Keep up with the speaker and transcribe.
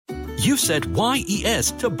You've said YES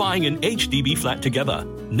to buying an HDB flat together.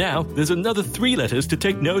 Now, there's another 3 letters to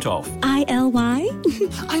take note of. ILY?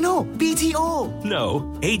 I know, BTO. No,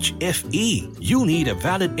 HFE. You'll need a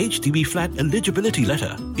valid HDB flat eligibility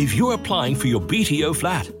letter if you're applying for your BTO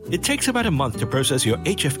flat. It takes about a month to process your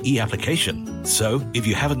HFE application. So, if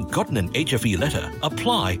you haven't gotten an HFE letter,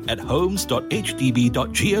 apply at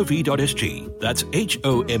homes.hdb.gov.sg. That's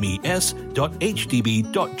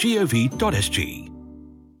homes.hdb.gov.sg.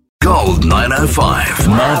 Gold 905.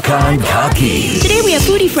 Makan Kaki. Today we have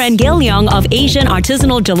foodie friend Gail Leong of Asian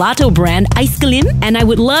artisanal gelato brand Aiskalim, and I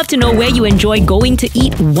would love to know where you enjoy going to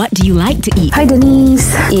eat. What do you like to eat? Hi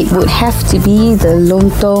Denise, it would have to be the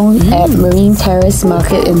lontong at Marine Terrace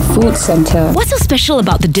Market and Food Centre. What's so special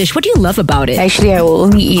about the dish? What do you love about it? Actually, I will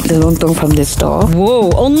only eat the lontong from this store.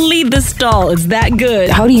 Whoa, only the stall. It's that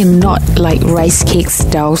good. How do you not like rice cakes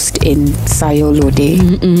doused in sayur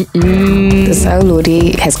lodeh? The sayur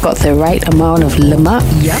lodeh has got the right amount of lemak.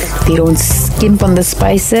 Yep. They don't skimp on the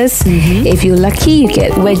spices. If you're lucky, you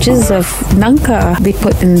get wedges of nangka they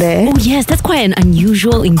put in there. Oh yes, that's quite an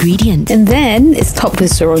unusual ingredient. And then it's topped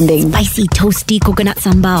with serunding. Spicy, toasty coconut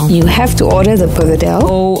sambal. You have to order the bergedel.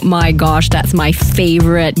 Oh my gosh, that's my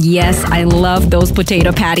favorite. Yes, I love those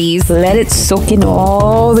potato patties. Let it soak in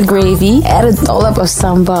all the gravy. Add a dollop of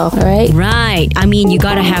sambal, alright? Right. I mean, you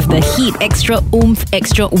gotta have the heat, extra oomph,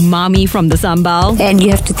 extra umami from the sambal. And you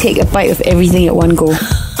have to take a bite of everything at one go.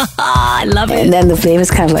 I love it. And then the flavors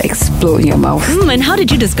kind of like explode in your mouth. And how did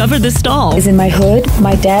you discover this stall? It's in my hood.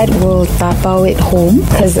 My dad will tapao it home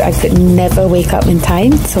because I could never wake up in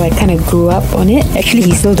time. So I kind of grew up on it. Actually,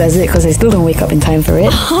 he still does it because I still don't wake up in time for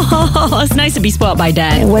it. It's nice to be spoiled by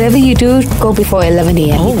dad. And whatever you do, go before 11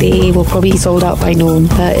 a.m. They will probably be sold out by noon.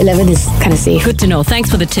 11 is kind of safe. Good to know. Thanks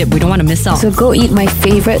for the tip. We don't want to miss out. So go eat my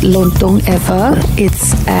favorite lontong ever.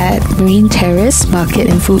 It's at Marine Terrace Market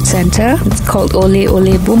and Food Centre. It's called Ole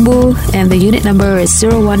Ole Bumbu and the unit number is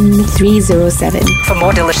 01307. For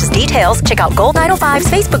more delicious details, check out Gold 905's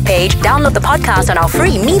Facebook page, download the podcast on our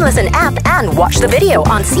free Me Listen app, and watch the video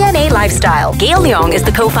on CNA Lifestyle. Gail Leong is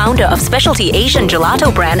the co-founder of specialty Asian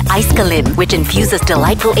gelato brand Aiskalim, which infuses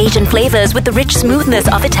delightful Asian flavors with the rich smoothness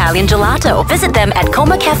of Italian gelato. Visit them at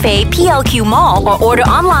Coma Cafe, PLQ Mall, or order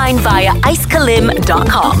online via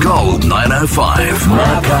aiskalim.com. Gold 905.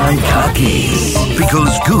 Makan Kaki.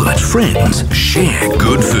 Because good friends share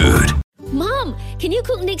good food. Mom, can you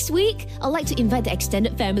cook next week? I'd like to invite the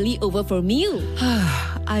extended family over for a meal.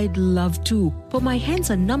 I'd love to, but my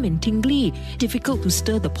hands are numb and tingly. Difficult to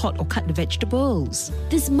stir the pot or cut the vegetables.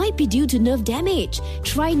 This might be due to nerve damage.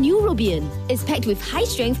 Try Neurobion. It's packed with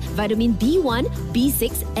high-strength vitamin B1,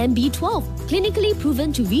 B6 and B12. Clinically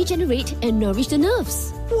proven to regenerate and nourish the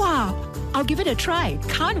nerves. Wow, I'll give it a try.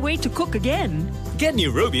 Can't wait to cook again. Get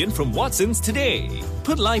Neurobion from Watson's today.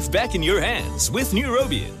 Put life back in your hands with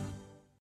Neurobion.